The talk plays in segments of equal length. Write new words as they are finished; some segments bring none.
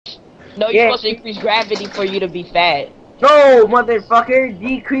No, you're supposed to increase gravity for you to be fat. No, motherfucker.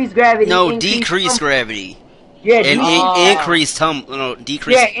 Decrease gravity. No, decrease gravity. Yeah, increase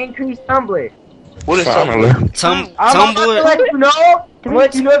decrease. Yeah, increase tumbler. What is tumbler? Tumbler. I'm about to let you know.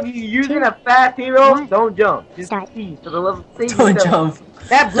 If you're using a fast hero, don't jump. Just see for the love of safety. Don't jump.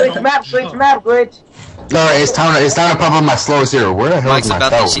 Map glitch. No, it's time to pop up my slowest hero. Where the hell is my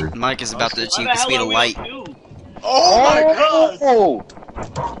power? Mike is about to achieve the speed of light. Oh my god! Oh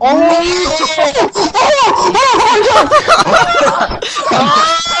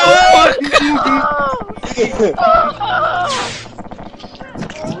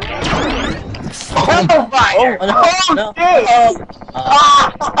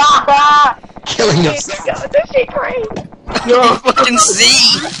killing yourself. This shit crazy. No fucking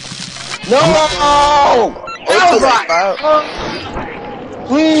see. No!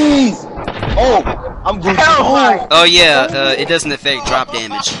 Please! Oh, I'm good. Oh yeah, it doesn't affect drop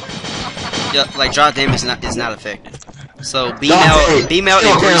damage. Yeah, like drop damage is not affected. So beam out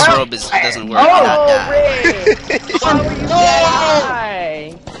and grease robe doesn't work. Not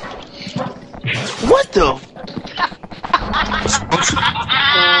die. What the?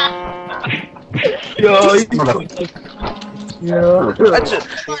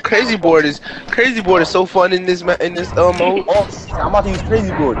 Crazy board is so fun in this mode. Oh, I'm about to use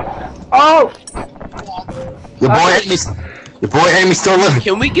crazy board. Oh! Your boy Amy's still living.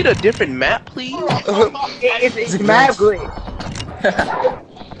 Can we get a different map, please? It's map glitch.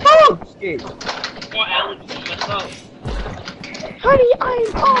 Oh shit! Honey,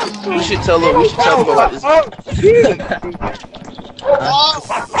 I'm awesome. We should tell them. We should tell them about this. Oh shit!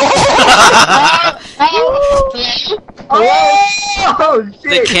 Oh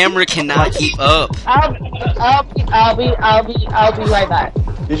shit! The camera cannot keep up. I'll be right back.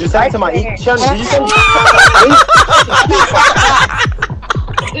 Did you send it to my Did you send it to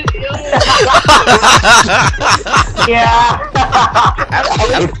Yeah. I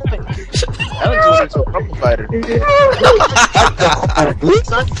was doing it to a crumple fighter.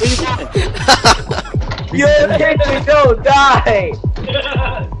 Yo, don't die.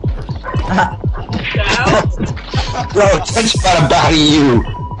 Bro, Tench got a body you.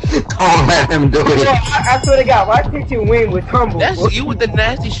 Don't let him do it. Yo, I swear to God, why did you win with Tumble? That's you with the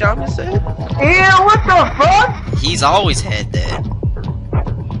nasty shaman said? Yeah, what the fuck? He's always had that.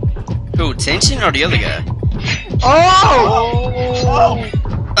 Who, Tension or the other guy? Oh! Oh!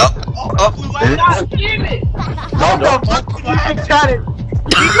 Damn it! What the fuck?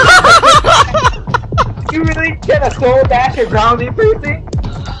 You really trying to soul dash your grounding person?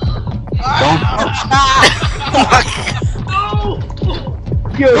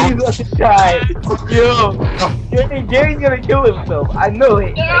 Yo, you got to die. Yo, Jerry's gonna kill himself. I know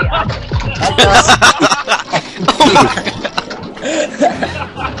it.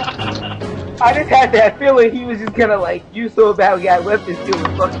 I just had that feeling he was just gonna like, you so bad we got left and steal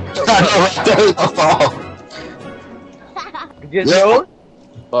his fucking stuff. Just know?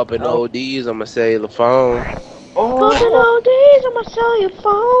 Popping ODs, I'ma say the phone. Popping ODs, I'ma sell your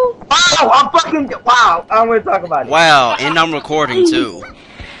phone. Wow, I'm gonna talk about it. Wow, and I'm recording too.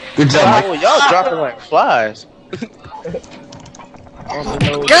 Good job, Mike. Oh, y'all dropping like flies.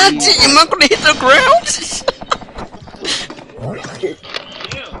 God damn, I'm gonna hit the ground!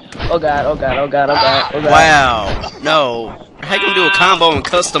 Oh god. Wow, no. How can you do a combo in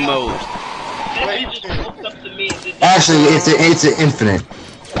custom mode? Actually, it's an infinite.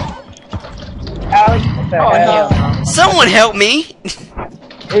 Alex, what the hell? Someone help me!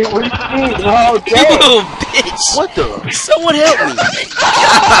 Hey, what do you mean? Oh, You little bitch! What the? Someone help me!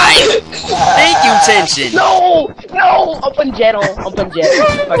 God! Thank you, Tension! No! Open jet.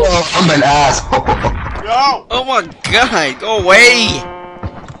 I'm an asshole. Oh my god, go away!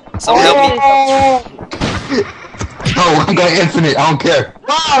 Someone help me. No, I'm going infinite. I don't care.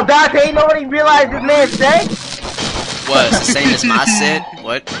 Wow, Dante, ain't nobody realized this man's sex? What, it's the same as my set?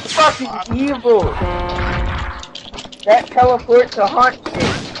 What? Fucking evil. That teleport to haunt shit.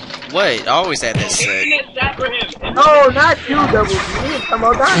 What? I always had that set. No, not you, Double G. You didn't come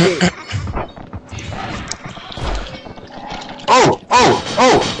out Dante. Oh,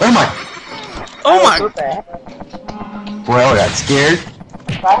 where am I? Oh my! What the heck? Boy, I got scared.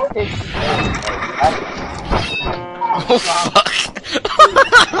 Oh fuck!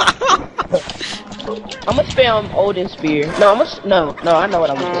 I'm gonna spam Odin Spear. No, I know what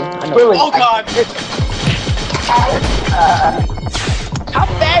I'm gonna do. I know. Really? Oh god! How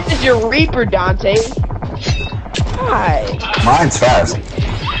fast is your Reaper, Dante? Hi. Mine's fast.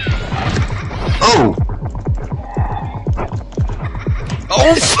 Oh!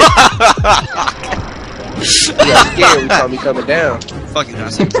 Oh fuck! You got scared when you saw me coming down. Fuck you,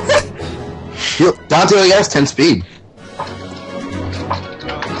 Dante. Dante only has 10 speed.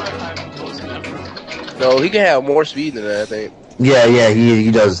 No, he can have more speed than that, I think. Yeah, he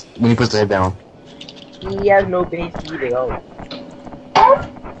does. When he puts the head down. He has no base speed at all.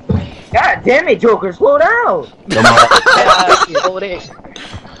 God damn it, Joker, slow down! Hold it.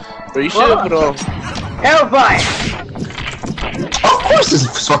 But you should have put on. Hellfire! Of course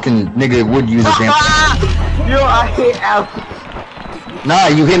this fucking nigga would use a damn. Yo, I hate Alpha. Nah,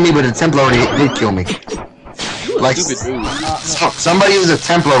 you hit me, but the Templar already did kill me. Like, Stupid dude. somebody used a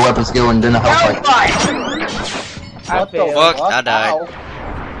Templar weapon skill and didn't help. Like, Hellfire! I failed. Fuck, I died.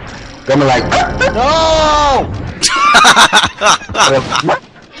 I'm like, No!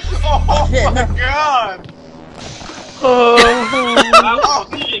 Oh my god! Oh.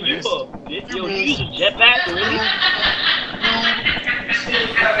 Yo, you use a jetpack, really?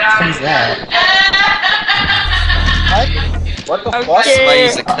 Who's that? What the fuck? Somebody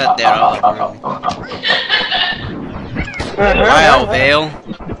used to cut that off, bro. Wow, Vale.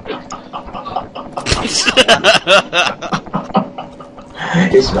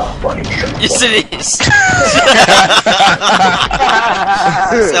 It's not funny. Yes, it is.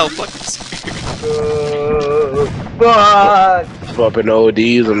 So fucking Fuck! Bumping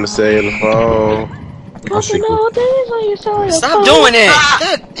ODs, I'm gonna say on the phone. Stop doing that!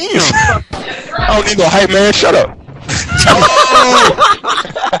 God damn. I don't need no hype, man. Shut up.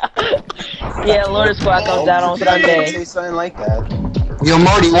 Yeah, Lord Squad comes out on Sunday. Say something like that. Yo,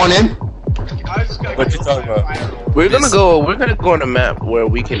 Marty, you want in? What you talking about? We're gonna go on a map where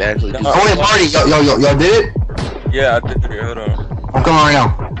we can actually do Oh wait, Marty, y'all did it? Yeah, I did it. Hold on. I'm coming right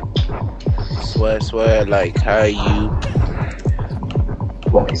now. swag, like how you.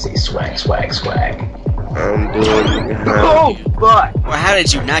 Won't you say swag? I'm doing. Oh, fuck! Well, how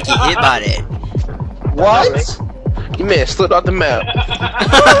did you not get hit by that? What? You man slipped off the map.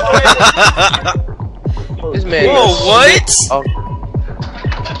 This man. Whoa, what? Oh,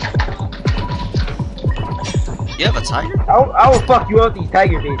 You have a tiger? I will fuck you up these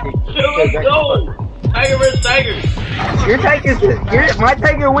tiger basics. Let's go! Tiger vs. Tiger! My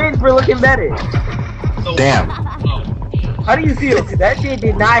tiger wins for looking better. Damn. How do you feel? Cause that shit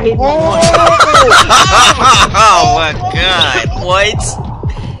did not hit me once. Oh my god, what?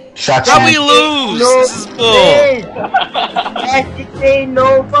 Shot How we you. lose? No This is bull. sense. That shit ain't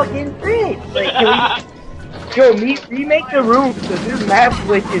no fucking sense. Like, can we remake the room because this map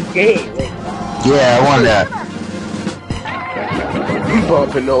glitch is gay. Like, Yeah, I wanted that. I'm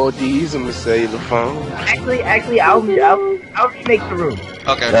bumping ODs on the cellular phone. actually, I'll remake the room.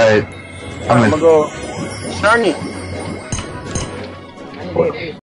 Okay. Alright. I'm in. I'm gonna go. Turn it.